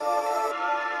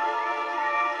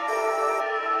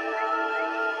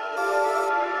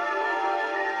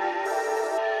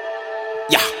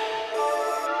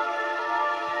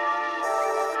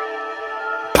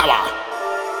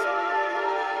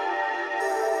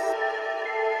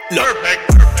Look,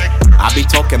 I be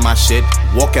talking my shit,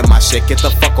 walking my shit, get the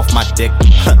fuck off my dick.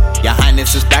 Your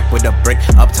Highness is back with a brick,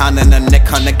 uptown in the neck,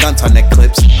 100 guns on the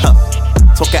clips.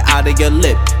 Talk it out of your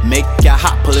lip, make ya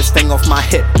hot, pull this thing off my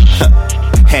hip.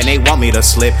 And they want me to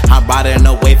slip, I'm riding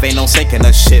a wave, ain't no sinking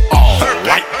a ship.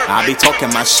 Alright, I be talking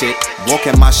my shit,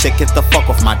 walking my shit, get the fuck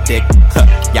off my dick.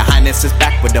 Your Highness is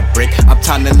back with a brick,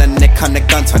 uptown in the neck, 100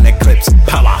 guns on the clips.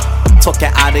 Talk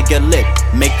it out of your lip,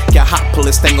 make ya hot, pull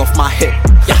this thing off my hip.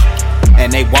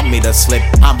 And they want me to slip,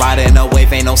 I'm riding a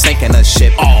wave, ain't no sinking a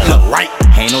ship. Alright,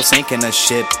 ain't no sinking a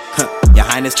ship. Your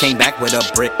Highness came back with a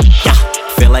brick.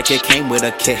 Feel like it came with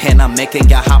a kit, and I'm making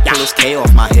ya hot, pull this K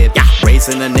off my hip.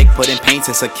 Raising a nick, putting pain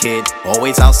since a kid.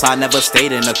 Always outside, never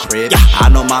stayed in the crib. I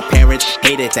know my parents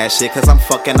hated that shit, cause I'm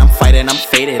fucking, I'm fighting, I'm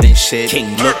faded and shit.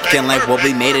 King looking like what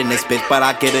we made in this bitch, but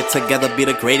I get it together, be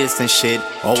the greatest and shit.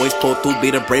 Always pull through,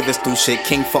 be the bravest through shit.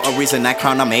 King for a reason, that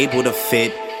crown I'm able to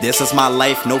fit. This is my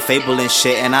life, no fable and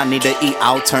shit, and I need to eat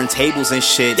out, turn tables and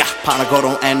shit. Pot of gold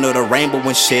on end of the rainbow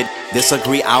and shit.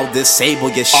 Disagree, I'll disable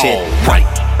your shit. Alright,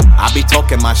 I be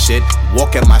talking my shit,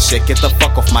 walking my shit, get the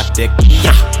fuck off my dick.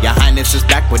 Your Highness is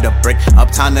back with a brick,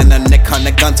 uptown in the neck,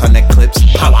 100 guns on the clips.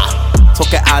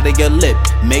 Talk it out of your lip,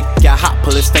 make ya hot,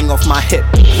 pull this thing off my hip.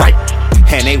 Right,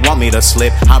 and they want me to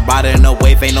slip, I'm riding a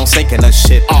wave, ain't no sinking a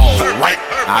ship. Alright,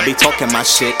 I be talking my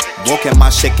shit, walking my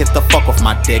shit, get the fuck off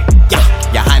my dick.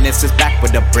 Your Highness is back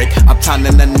with a brick, uptown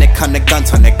in the neck, 100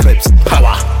 guns on the clips.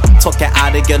 Talk it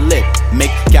out of your lip,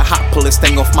 make ya hot, pull this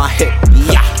thing off my hip.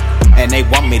 And they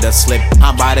want me to slip,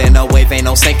 I'm riding a wave, ain't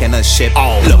no sinking a ship.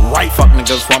 Look right, fuck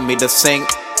niggas want me to sink,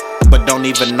 but don't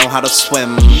even know how to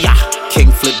swim. King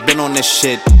Flip been on this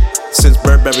shit since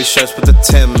Burberry shirts with the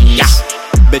Timbs.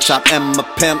 Bitch, I am a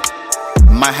pimp,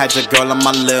 might had your girl on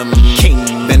my limb.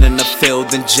 King been in the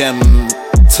field and gym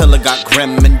till it got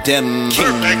grim and dim.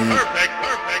 King,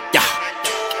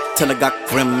 till it got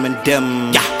grim and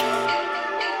dim.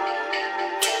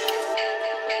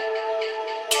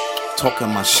 Talking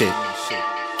my shit,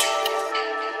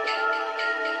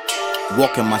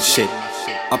 walking my shit,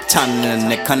 uptown in the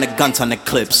neck, 100 guns on the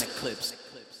clips.